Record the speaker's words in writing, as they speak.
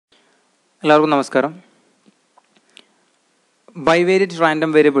എല്ലാവർക്കും നമസ്കാരം. Bivariate random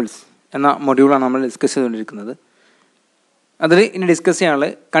variables എന്ന മൊഡ്യൂളാണ് നമ്മൾ ഡിസ്കസ് ചെയ്തുകൊണ്ടിരിക്കുന്നത്. അതിൽ ഇനി ഡിസ്കസ്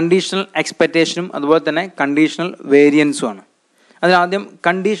ചെയ്യാനുള്ളത് കണ്ടീഷണൽ എക്സ്പെക്റ്റേഷനും അതുപോലെ തന്നെ കണ്ടീഷണൽ വേരിയൻസുമാണ്. അതിനാദ്യം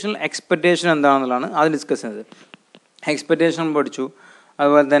കണ്ടീഷണൽ എക്സ്പെക്റ്റേഷൻ എന്താണെന്നുള്ളതാണ് ആദ്യം ഡിസ്കസ് ചെയ്യുന്നത്. എക്സ്പെക്റ്റേഷൻ പഠിച്ചു,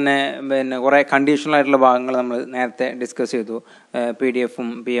 അതുപോലെ തന്നെ കുറേ കണ്ടീഷണൽ ആയിട്ടുള്ള ഭാഗങ്ങൾ നമ്മൾ നേരത്തെ ഡിസ്കസ് ചെയ്തു. PDF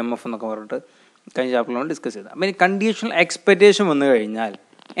PMF എന്നൊക്കെ പറഞ്ഞിട്ട് കഴിഞ്ഞ ചാപ്റ്ററിലാണ് ഡിസ്കസ് ചെയ്തത്. അപ്പോൾ ഇനി കണ്ടീഷണൽ എക്സ്പെക്റ്റേഷൻ വന്നു കഴിഞ്ഞാൽ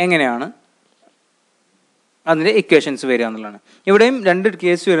എങ്ങനെയാണ് അതിൻ്റെ ഇക്വേഷൻസ് വരിക എന്നുള്ളതാണ്. ഇവിടെയും രണ്ട്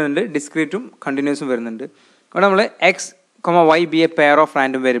കേസ് വരുന്നുണ്ട്, ഡിസ്ക്രീറ്റും കണ്ടിന്യൂസും വരുന്നുണ്ട്. ഇവിടെ നമ്മൾ x, y be a pair of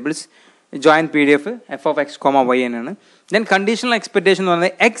random variables, join PDF f of x, y എന്നാണ്. ദെൻ കണ്ടീഷണൽ എക്സ്പെക്റ്റേഷൻ എന്ന്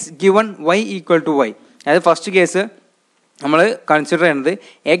പറയുന്നത് x given y equal to y. അതായത് ഫസ്റ്റ് കേസ് നമ്മൾ കൺസിഡർ ചെയ്യുന്നത്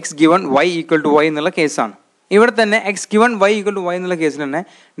x given y equal to y എന്നുള്ള കേസാണ്. ഇവിടെ തന്നെ x given y equal to y എന്നുള്ള കേസിൽ തന്നെ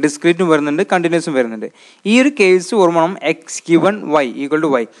ഡിസ്ക്രീറ്റും വരുന്നുണ്ട്, കണ്ടിന്യൂസും വരുന്നുണ്ട്. ഈ ഒരു case ഓർമ്മണം, x given y equal to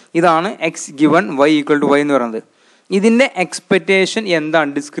y. ഇതാണ് x given y equal to y എന്ന് പറയുന്നത്. ഇതിൻ്റെ എക്സ്പെക്റ്റേഷൻ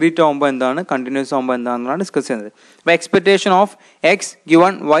എന്താണ്, ഡിസ്ക്രീറ്റ് ആകുമ്പോൾ എന്താണ്, കണ്ടിന്യൂസ് ആകുമ്പോൾ എന്താണെന്നാണ് ഡിസ്കസ് ചെയ്യുന്നത്. അപ്പോൾ expectation of x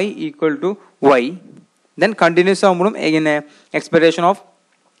given y equal to y, then continuous ആകുമ്പോഴും എങ്ങനെ expectation of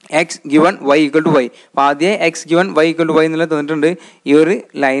x given y equal to y. അപ്പോൾ ആദ്യം x given y equal to y എന്നുള്ളത് തന്നിട്ടുണ്ട്. ഈ ഒരു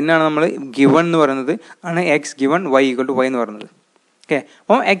ലൈനാണ് നമ്മൾ given എന്ന് പറയുന്നത്, ആണ് x given y equal to y എന്ന് പറയുന്നത്. ഓക്കെ,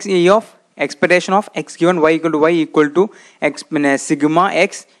 അപ്പം expectation of x given y equal to y equal to sigma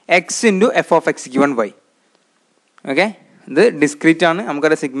x into F of X given y. Okay, ഇത് ഡിസ്ക്രീറ്റ് ആണ്,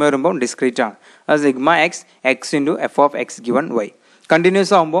 നമുക്കറിയാം സിഗ്മ വരുമ്പോൾ ഡിസ്ക്രീറ്റ് ആണ്. അത് sigma x into F of X given y.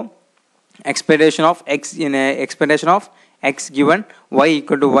 Continuous ആകുമ്പോൾ expectation of x given y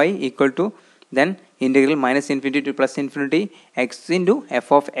equal to then integral minus infinity to plus infinity x into f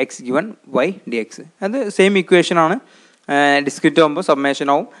of x given y dx. അത് same equation ആണ്. Discrete ആകുമ്പോൾ സബ്മേഷൻ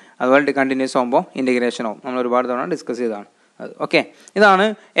ആവും, അതുപോലെ continuous ആകുമ്പോൾ integration ആവും. നമ്മൾ ഒരുപാട് തവണ ഡിസ്കസ് ചെയ്തതാണ് അത്. ഓക്കെ, ഇതാണ്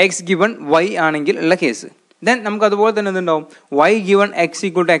x given y ആണെങ്കിൽ ഉള്ള കേസ്. ദെൻ നമുക്ക് അതുപോലെ തന്നെ എന്തുണ്ടാവും, y given x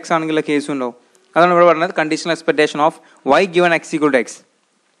equal to x ആണെങ്കിലുള്ള കേസും ഉണ്ടാവും. അതാണ് ഇവിടെ പറഞ്ഞത് conditional expectation of y given x equal to x.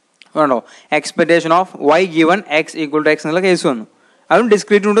 വേണ്ടോ, expectation of y given x equal to x എന്നുള്ള കേസ് വന്നു. അതും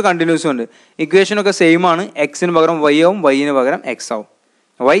ഡിസ്ക്രീറ്റും ഉണ്ട്, കണ്ടിന്യൂസും ഉണ്ട്. ഇക്വേഷനൊക്കെ സെയിം ആണ്. എക്സിന് പകരം y ആവും, വൈന് പകരം x ആവും.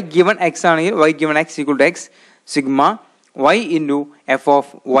 y given x ആണെങ്കിൽ y given x equal to x sigma y into F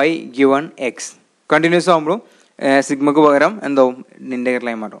of y given x. Continuous ആകുമ്പോഴും സിഗ്മക്ക് പകരം എന്താവും,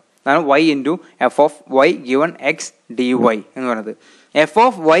 ഇൻറ്റഗ്രലായി മാറും. അതാണ് y into F of y given x dy എന്ന് പറയുന്നത്. F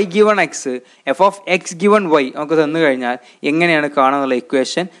of Y given X, F of X given Y നമുക്ക് തന്നു കഴിഞ്ഞാൽ എങ്ങനെയാണ് കാണാന്നുള്ള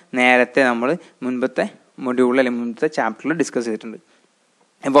ഇക്വേഷൻ നേരത്തെ നമ്മൾ മുൻപത്തെ മൊഡ്യൂളിൽ അല്ലെങ്കിൽ മുൻപത്തെ ചാപ്റ്ററിൽ ഡിസ്കസ് ചെയ്തിട്ടുണ്ട്.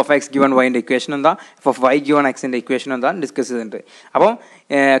 F of X given വൈൻ്റെ equation എന്താ, എഫ് ഓഫ് വൈ ഗിവൺ എക്സിൻ്റെ ഇക്വേഷൻ എന്താ ഡിസ്കസ് ചെയ്തിട്ടുണ്ട്. അപ്പം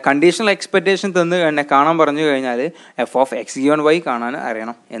കണ്ടീഷണൽ എക്സ്പെക്റ്റേഷൻ തന്നു കഴിഞ്ഞാൽ കാണാൻ പറഞ്ഞു കഴിഞ്ഞാൽ F of X given Y കാണാൻ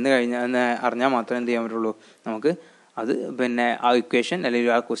അറിയണം എന്ന് അറിഞ്ഞാൽ മാത്രമേ എന്ത് ചെയ്യാൻ പറ്റുള്ളൂ, നമുക്ക് അത് ആ ഇക്വേഷൻ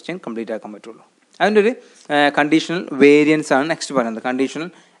അല്ലെങ്കിൽ ആ ക്വസ്റ്റ്യൻ കംപ്ലീറ്റ് ആക്കാൻ പറ്റുള്ളൂ. അതിൻ്റെ ഒരു കണ്ടീഷണൽ വേരിയൻസ് ആണ് നെക്സ്റ്റ് പറയുന്നത്. കണ്ടീഷണൽ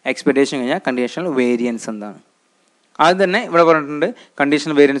എക്സ്പെക്റ്റേഷൻ കഴിഞ്ഞാൽ കണ്ടീഷണൽ വേരിയൻസ് എന്താണ്. അത് തന്നെ ഇവിടെ പറഞ്ഞിട്ടുണ്ട്,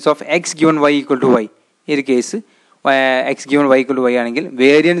 conditional variance of X given Y equal to Y. ഈ ഒരു case X given Y equal to Y ആണെങ്കിൽ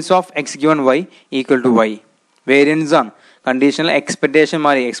variance of X given Y equal to Y variance ആണ്. കണ്ടീഷണൽ എക്സ്പെക്റ്റേഷൻ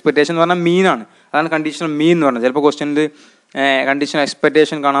മാറി, എക്സ്പെക്റ്റേഷൻ എന്ന് പറഞ്ഞാൽ മീൻ ആണ്, അതാണ് കണ്ടീഷണൽ മീൻ എന്ന് പറഞ്ഞത്. ചിലപ്പോൾ ക്വസ്റ്റ്യനിൽ കണ്ടീഷണൽ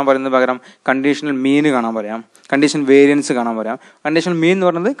എക്സ്പെക്റ്റേഷൻ കാണാൻ പറയുന്നത് പകരം കണ്ടീഷണൽ മീൻ കാണാൻ പറയാം, കണ്ടീഷണൽ വേരിയൻസ് കാണാൻ പറയാം. കണ്ടീഷണൽ മീൻ എന്ന്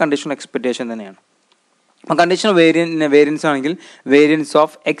പറയുന്നത് കണ്ടീഷണൽ എക്സ്പെക്റ്റേഷൻ തന്നെയാണ്. അപ്പോൾ കണ്ടീഷണൽ വേരിയൻസ് ആണെങ്കിൽ variance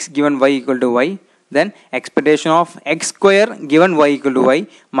of X given Y equal to Y, then expectation of X square given Y equal to Y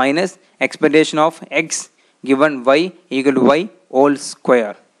minus expectation of X given Y equal to Y all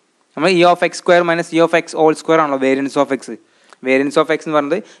square. നമ്മൾ E of X square minus E of X all square ആണല്ലോ variance of X. Variance of X എന്ന്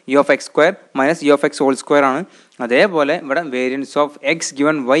പറയുന്നത് E of X square minus E of X whole square ആണ്. അതേപോലെ ഇവിടെ variance of X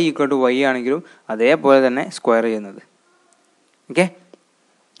given Y equal to Y ആണെങ്കിലും അതേപോലെ തന്നെ square ചെയ്യുന്നത്. ഓക്കെ,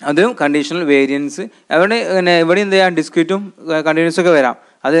 അതും കണ്ടീഷണൽ വേരിയൻസ്. അവിടെ ഇവിടെ എന്ത് ചെയ്യാം, ഡിസ്ക്രീറ്റും കണ്ടിന്യൂസും ഒക്കെ വരാം.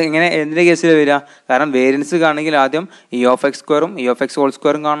 അത് എങ്ങനെ എന്തിൻ്റെ കേസിൽ വരിക, കാരണം വേരിയൻസ് കാണണമെങ്കിൽ ആദ്യം ഇ ഓഫ് എക്സ് സ്ക്വയറും ഇ ഓഫ് എക്സ് ഹോൾ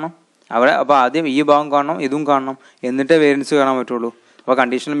സ്ക്വയറും കാണണം അവിടെ. അപ്പോൾ ആദ്യം ഈ ഭാഗം കാണണം, ഇതും കാണണം, എന്നിട്ടേ വേരിയൻസ് കാണാൻ പറ്റുള്ളൂ. അപ്പോൾ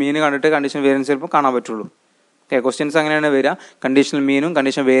കണ്ടീഷണൽ മീൻ കണ്ടിട്ട് കണ്ടീഷണൽ വേരിയൻസ് ചിലപ്പോൾ കാണാൻ പറ്റുള്ളൂ. ഓക്കെ, ക്വസ്റ്റ്യൻസ് അങ്ങനെയാണ് വരിക. കണ്ടീഷണൽ മീനും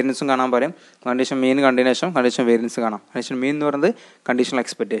കണ്ടീഷണൽ വേരിയൻസും കാണാൻ പറയും. കണ്ടീഷൻ മീൻ കണ്ടതിന് ശേഷം കണ്ടീഷൻ വേരിയൻസ് കാണാം. കണ്ടീഷൻ മീൻ എന്ന് പറയുന്നത് കണ്ടീഷണൽ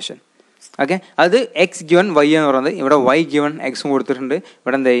എക്സ്പെക്റ്റേഷൻ. ഓക്കെ, അത് എക്സ് ഗിവൺ വൈ എന്ന് പറയുന്നത് ഇവിടെ വൈ ഗിവൺ എക്സും കൊടുത്തിട്ടുണ്ട്.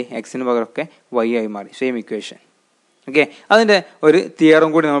 ഇവിടെ എന്തായി, എക്സിന് പകരമൊക്കെ വൈ ആയി മാറി, സെയിം ഇക്വേഷൻ. ഓക്കെ, അതിൻ്റെ ഒരു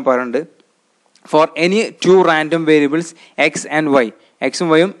തിയറും കൂടി നമ്മൾ പറയുന്നുണ്ട്. For any two random variables X and Y, എക്സും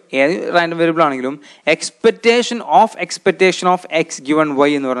വൈയും ഏത് റാൻഡം വേരിയബിൾ ആണെങ്കിലും expectation of X given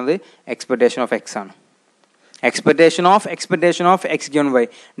Y എന്ന് പറയുന്നത് എക്സ്പെക്റ്റേഷൻ ഓഫ് എക്സ് ആണ്. Expectation of X given Y,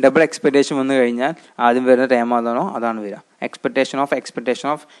 double expectation വന്നു കഴിഞ്ഞാൽ ആദ്യം വരുന്ന ടൈം അതാണോ അതാണ് വരിക. Expectation of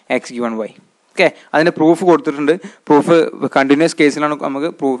X given Y. Okay, അതിൻ്റെ പ്രൂഫ് കൊടുത്തിട്ടുണ്ട്. പ്രൂഫ് കണ്ടിന്യൂസ് കേസിലാണ് നമുക്ക്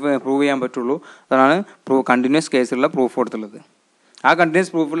പ്രൂവ് ചെയ്യാൻ പറ്റുള്ളൂ. അതാണ് കണ്ടിന്യൂസ് കേസിലുള്ള പ്രൂഫ് കൊടുത്തുള്ളത്. ആ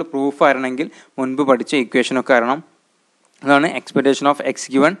കണ്ടിന്യൂസ് പ്രൂഫുള്ള പ്രൂഫ് ആയിരുന്നെങ്കിൽ മുൻപ് പഠിച്ച ഇക്വേഷനൊക്കെ അറിയണം. അതാണ് expectation of X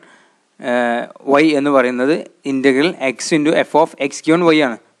given Y എന്ന് പറയുന്നത് integral X into F of X given Y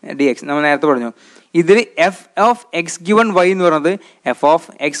ആണ്, ഡി എക്സ്. നമ്മൾ നേരത്തെ പറഞ്ഞു. ഇതിൽ F of X given Y എന്ന് പറയുന്നത് F of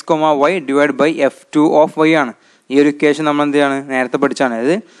X comma Y divide by F two of Y ആണ്. ഈ ഒരു ഇക്വേഷൻ നമ്മൾ എന്ത് ചെയ്യാണ്, നേരത്തെ പഠിച്ചാണ്.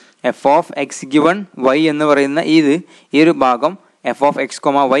 അതായത് F of X given Y എന്ന് പറയുന്ന ഈ ഒരു ഭാഗം F of X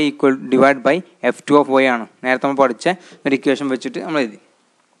comma Y equal divide by F two of Y ആണ്. നേരത്തെ നമ്മൾ പഠിച്ച ഒരു ഇക്വേഷൻ വെച്ചിട്ട് നമ്മൾ എഴുതി.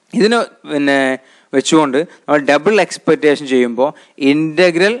 ഇതിന് വെച്ചുകൊണ്ട് നമ്മൾ ഡബിൾ എക്സ്പെക്റ്റേഷൻ ചെയ്യുമ്പോൾ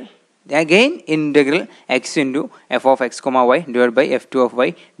integral X into F of X comma Y divide by F two of Y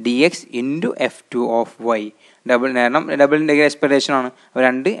D X into F two of Y. Double integral expectation ആണ്. അപ്പോൾ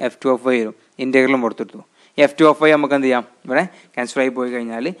 2 എഫ് ടു ഓഫ് വൈ വരും. ഇൻ്റഗ്രലും പുറത്തെടുത്തു. എഫ് ടു ഓഫ് വൈ നമുക്ക് എന്ത് ചെയ്യാം, ഇവിടെ cancel ആയി പോയി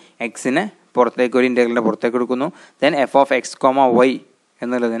കഴിഞ്ഞാൽ എക്സിനെ പുറത്തേക്ക് ഒരു ഇൻ്റഗ്രലിൻ്റെ പുറത്തേക്ക് എടുക്കുന്നു. Then F of X comma Y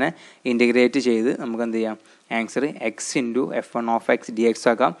എന്നുള്ളതിനെ ഇൻറ്റഗ്രേറ്റ് ചെയ്ത് നമുക്ക് എന്ത് ചെയ്യാം, answer X into F one of X D X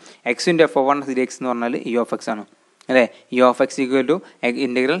ആക്കാം. X into F one D X എന്ന് പറഞ്ഞാൽ ഇ ഓഫ് എക്സ് ആണ് അല്ലേ. E of X equal to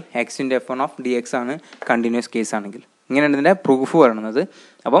integral X into F one of D X ആണ് continuous case ആണെങ്കിൽ. ഇങ്ങനെയാണ് ഇതിൻ്റെ proof പറയുന്നത്.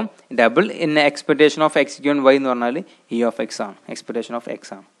 അപ്പം double in expectation of X given Y എന്ന് പറഞ്ഞാൽ ഇ ഓഫ് എക്സ് ആണ്, എക്സ്പെക്ടേഷൻ ഓഫ്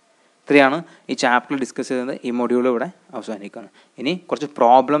എക്സ് ആണ്. ഇത്രയാണ് ഈ ചാപ്റ്ററിൽ ഡിസ്കസ് ചെയ്തത്. ഈ മൊഡ്യൂൾ ഇവിടെ അവസാനിക്കുകയാണ്. ഇനി കുറച്ച്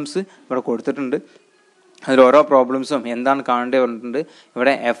പ്രോബ്ലംസ് ഇവിടെ കൊടുത്തിട്ടുണ്ട്. അതിൽ ഓരോ പ്രോബ്ലംസും എന്താണ് കാണേണ്ടത് പറഞ്ഞിട്ടുണ്ട്.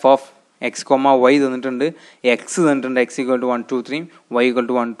 ഇവിടെ F of X comma Y തന്നിട്ടുണ്ട്, എക്സ് തന്നിട്ടുണ്ട്, X equal to 1 2 3, Y equal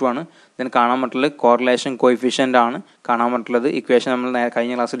to 1 2 ആണ്. ദെൻ കാണാൻ പറ്റുള്ളത് കോറിലേഷൻ കോയിഫിഷ്യൻ്റ് ആണ് കാണാൻ പറ്റുള്ളത്. ഇക്വേഷൻ നമ്മൾ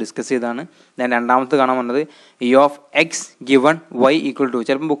കഴിഞ്ഞ ക്ലാസ് ഡിസ്കസ് ചെയ്തതാണ്. ദെൻ രണ്ടാമത്തെ കാണാൻ പറ്റുന്നത് E of X given Y equal to,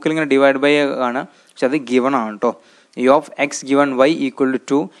 ചിലപ്പോൾ ബുക്കിൽ ഇങ്ങനെ ഡിവൈഡ് ബൈ ആണ്, പക്ഷെ അത് ഗിവൺ ആണ് കേട്ടോ. E of X given Y equal to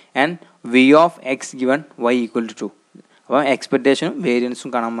 2 and we of X given Y equal to 2. അപ്പോൾ എക്സ്പെക്റ്റേഷനും വേരിയൻസും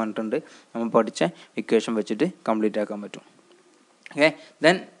കാണാൻ പറഞ്ഞിട്ടുണ്ട്. നമ്മൾ പഠിച്ച ഇക്വേഷൻ വെച്ചിട്ട് കംപ്ലീറ്റ് ആക്കാൻ പറ്റും. ഓക്കെ,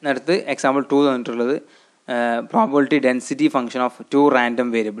 ദെൻ അടുത്ത് എക്സാമ്പിൾ 2 തന്നിട്ടുള്ളത് probability density function of 2 random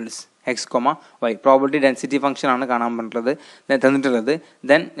variables X comma Y. Probability density function ആണ് കാണാൻ തന്നിട്ടുള്ളത്.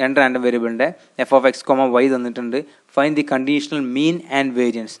 Then 2 random വേരിയബിളിൻ്റെ F of X comma Y തന്നിട്ടുണ്ട്. Find the conditional mean and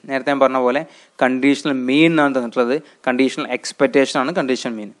variance. നേരത്തെ ഞാൻ പറഞ്ഞ പോലെ കണ്ടീഷണൽ മീൻ എന്നാണ് തന്നിട്ടുള്ളത്, കണ്ടീഷണൽ എക്സ്പെക്റ്റേഷൻ ആണ്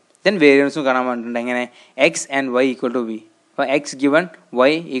കണ്ടീഷണൽ മീൻ. ദെൻ വേരിയൻസും കാണാൻ പറഞ്ഞിട്ടുണ്ട്. എങ്ങനെ X and Y equal to V. അപ്പോൾ X given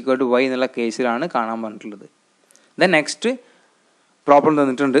Y equal to Y എന്നുള്ള കേസിലാണ് കാണാൻ പറഞ്ഞിട്ടുള്ളത്. ദെൻ നെക്സ്റ്റ് പ്രോബ്ലം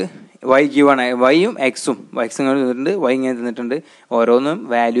തന്നിട്ടുണ്ട്. വൈ ഗിവൺ വൈയും എക്സും ഇങ്ങനെ തന്നിട്ടുണ്ട്, വൈ ഇങ്ങനെ തന്നിട്ടുണ്ട്. ഓരോന്നും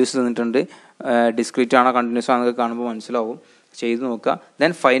വാല്യൂസ് തന്നിട്ടുണ്ട്. ഡിസ്ക്രീറ്റ് ആണോ കണ്ടിന്യൂസ് ആണോ കാണുമ്പോൾ മനസ്സിലാവും. ചെയ്ത് നോക്കുക.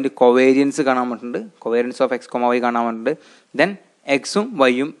 ദെൻ ഫൈൻഡ് കൊവേരിയൻസ് കാണാൻ പറ്റുന്നുണ്ട്, covariance of X comma Y കാണാൻ പറ്റുന്നുണ്ട്. ദെൻ എക്സും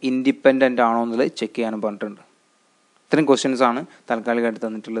വൈയും ഇൻഡിപെൻഡൻ്റ് ആണോ എന്നുള്ളത് ചെക്ക് ചെയ്യാനും പറഞ്ഞിട്ടുണ്ട്. ഇത്രയും ക്വസ്റ്റ്യൻസ് ആണ് താൽക്കാലികമായിട്ട്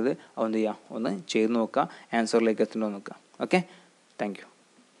തന്നിട്ടുള്ളത്. അതെന്ത് ചെയ്യുക, ഒന്ന് ചെയ്ത് നോക്കുക, ആൻസറിലേക്ക് എത്തുന്നുണ്ടോ നോക്കുക. Okay, thank you.